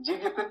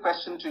JV, a quick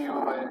question to you.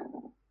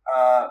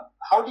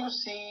 How do you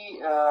see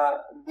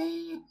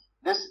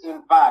this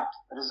impact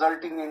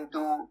resulting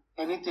into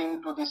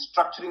anything to the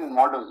structuring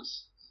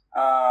models?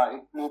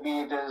 Maybe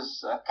it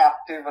is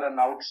captive or an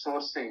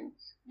outsourcing.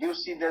 Do you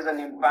see there's an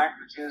impact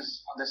which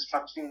is on the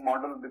structuring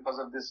model because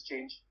of this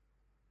change?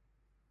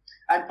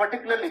 And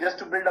particularly, just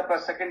to build up a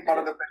second part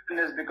of the question,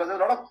 is because a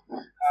lot of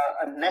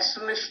a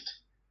nationalist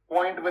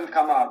point will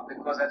come up,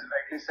 because as you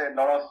rightly said, a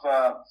lot of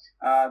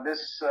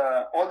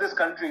all these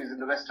countries in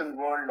the Western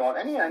world or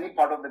any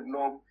part of the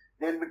globe,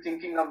 they'll be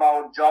thinking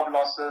about job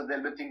losses.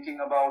 They'll be thinking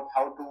about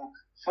how to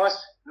first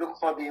look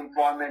for the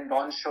employment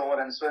onshore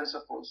and so on and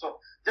so forth. So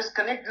just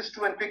connect this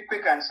to a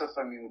quick answer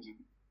from you, G.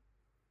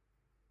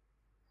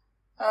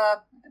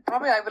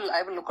 Probably I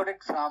will look at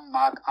it from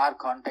our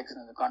context,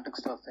 in the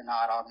context of in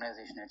our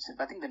organization itself.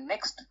 I think the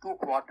next 2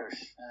 quarters,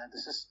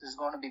 this is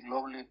going to be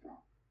globally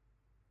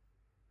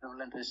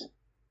prevalent.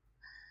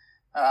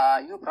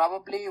 You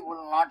probably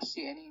will not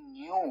see any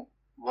new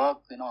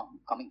work,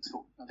 coming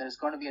through. There is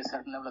going to be a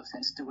certain level of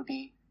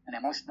sensitivity and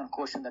emotional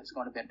quotient that's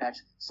going to be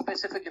attached,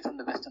 specifically from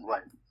the Western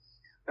world,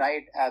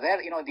 right?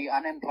 Where the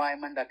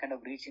unemployment are kind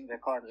of reaching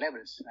record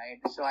levels,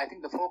 right? So I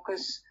think the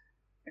focus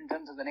in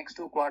terms of the next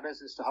 2 quarters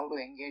is to how to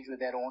engage with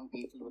their own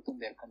people within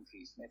their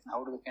countries, right? And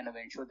how do we kind of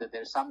ensure that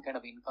there's some kind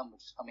of income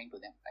which is coming to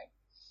them, right?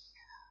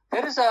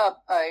 There is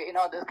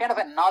there's kind of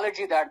an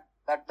analogy that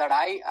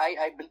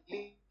I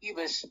believe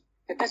is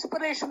the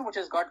desperation which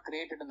has got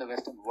created in the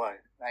Western world,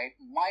 right,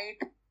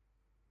 might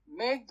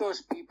make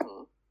those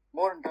people,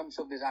 more in terms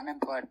of these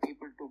unemployed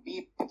people, to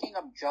be picking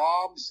up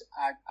jobs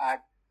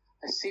at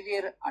a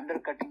severe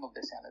undercutting of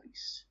their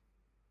salaries.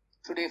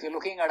 Today, if you're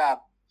looking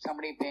at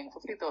somebody paying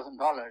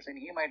 $50,000, and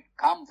he might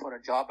come for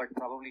a job at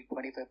probably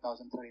 $25,000,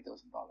 $30,000.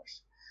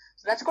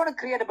 So that's going to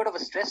create a bit of a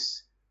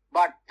stress,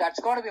 but that's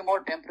going to be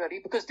more temporary,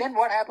 because then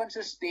what happens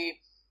is the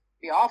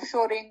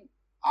offshoring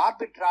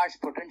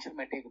arbitrage potential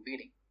may take a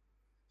beating.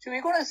 So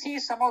we're going to see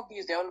some of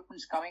these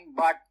developments coming,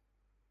 but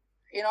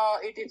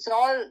it's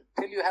all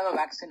till you have a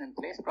vaccine in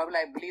place. Probably,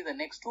 I believe the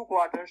next 2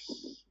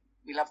 quarters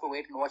we'll have to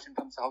wait and watch in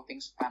terms of how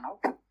things pan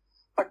out.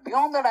 But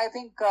beyond that, I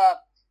think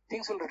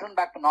things will return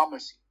back to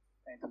normalcy.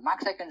 Right? The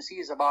max I can see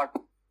is about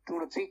 2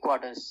 to 3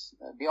 quarters,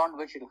 beyond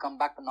which it will come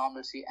back to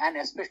normalcy, and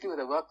especially with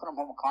the work from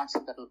home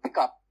concept that will pick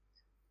up,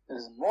 there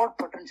is more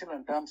potential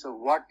in terms of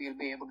what we'll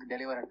be able to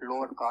deliver at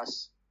lower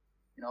costs,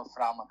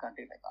 from a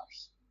country like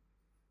ours.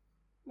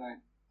 Right.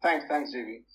 Thanks, JV.